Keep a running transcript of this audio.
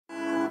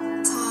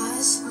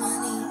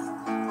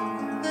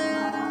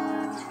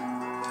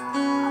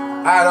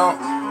I don't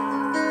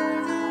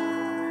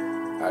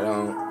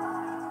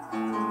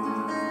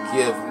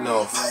give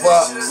no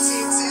fucks,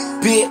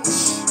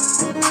 bitch.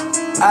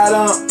 I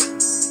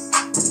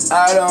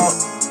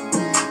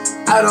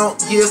don't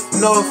give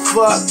no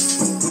fucks.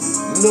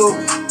 No,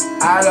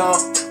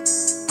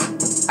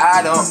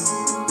 I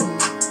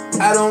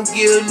don't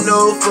give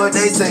no fuck.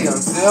 They say I'm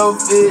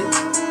selfish.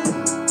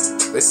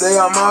 They say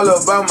I'm all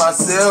about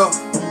myself.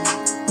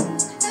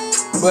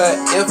 But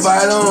if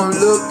I don't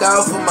look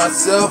out for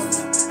myself,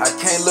 I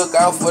can't look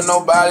out for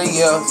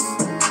nobody else.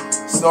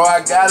 So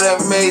I gotta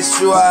make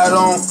sure I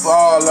don't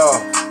fall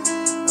off.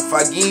 If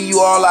I give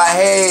you all I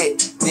had,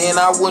 then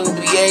I wouldn't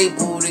be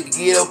able to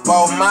get up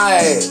off my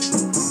ass.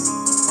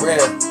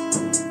 Bruh,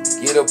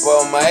 get up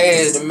on my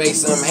ass to make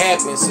something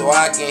happen so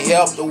I can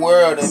help the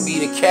world and be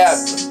the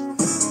captain.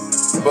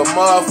 But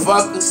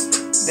motherfuckers,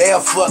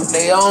 they'll fuck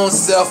their own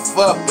self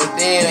up and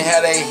then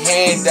have their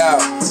hand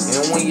out.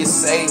 And when you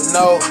say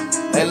no,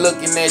 they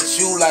looking at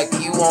you like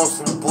you on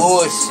some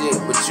bullshit.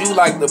 But you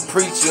like the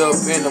preacher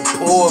up in the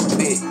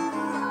pulpit.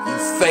 You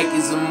fake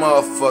as a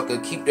motherfucker.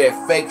 Keep that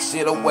fake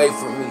shit away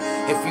from me.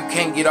 If you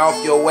can't get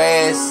off your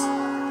ass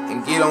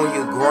and get on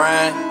your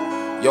grind,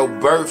 your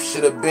birth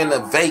should have been a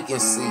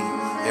vacancy.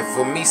 And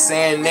for me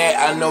saying that,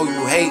 I know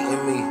you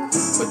hating me.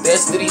 But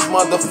that's to these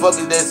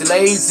motherfuckers that's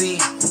lazy.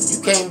 You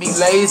can't be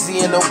lazy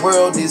in the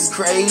world this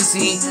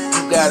crazy.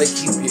 You gotta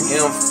keep your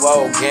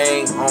info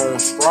game on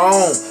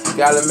strong.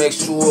 Gotta make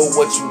sure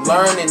what you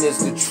learning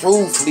is the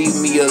truth. Leave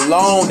me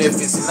alone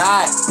if it's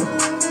not.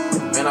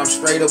 Man, I'm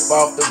straight up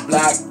off the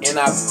block and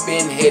I've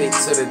been headed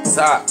to the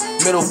top.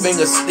 Middle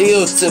finger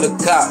still to the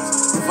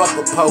cops. Fuck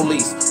the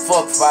police.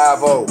 Fuck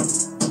 5-0.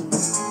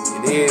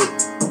 It is.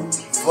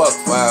 Fuck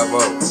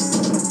 5-0.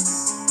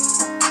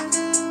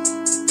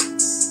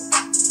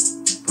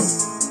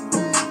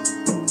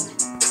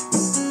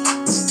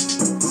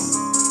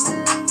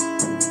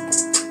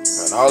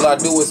 All I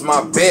do is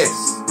my best.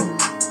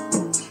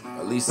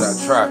 At least I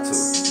try to.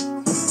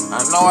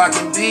 I know I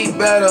can be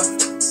better.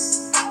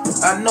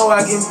 I know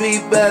I can be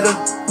better.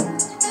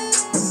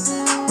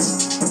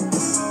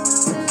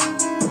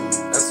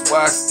 That's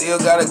why I still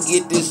gotta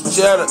get this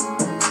cheddar.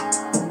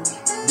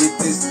 Get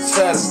this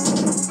cheddar.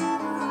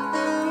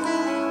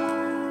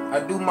 I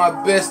do my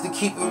best to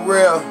keep it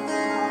real.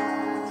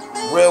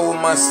 Real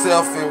with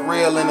myself and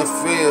real in the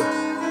field.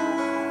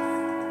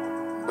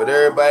 But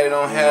everybody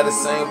don't have the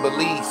same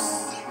beliefs.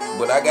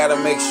 But I gotta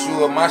make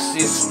sure my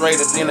shit's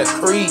straighter than a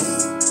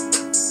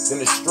crease, than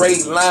a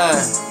straight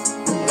line,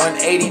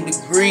 180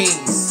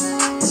 degrees.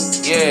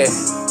 Yeah,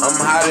 I'm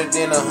hotter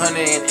than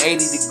 180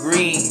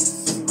 degrees.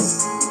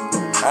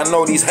 I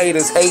know these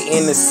haters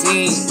hating the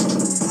seed.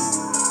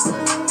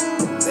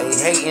 They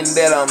hating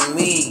that I'm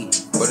me,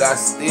 but I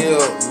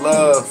still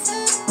love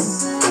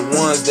the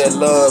ones that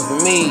love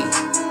me,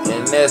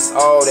 and that's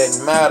all that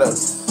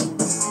matters.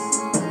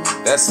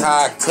 That's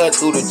how I cut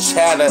through the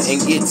chatter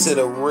and get to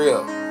the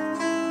real.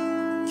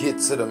 Get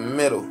to the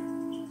middle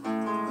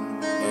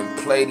and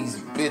play these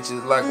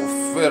bitches like a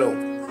fiddle.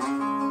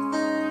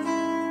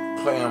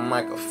 Play them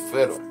like a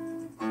fiddle.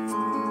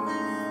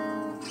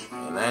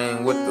 And I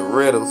ain't with the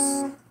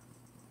riddles.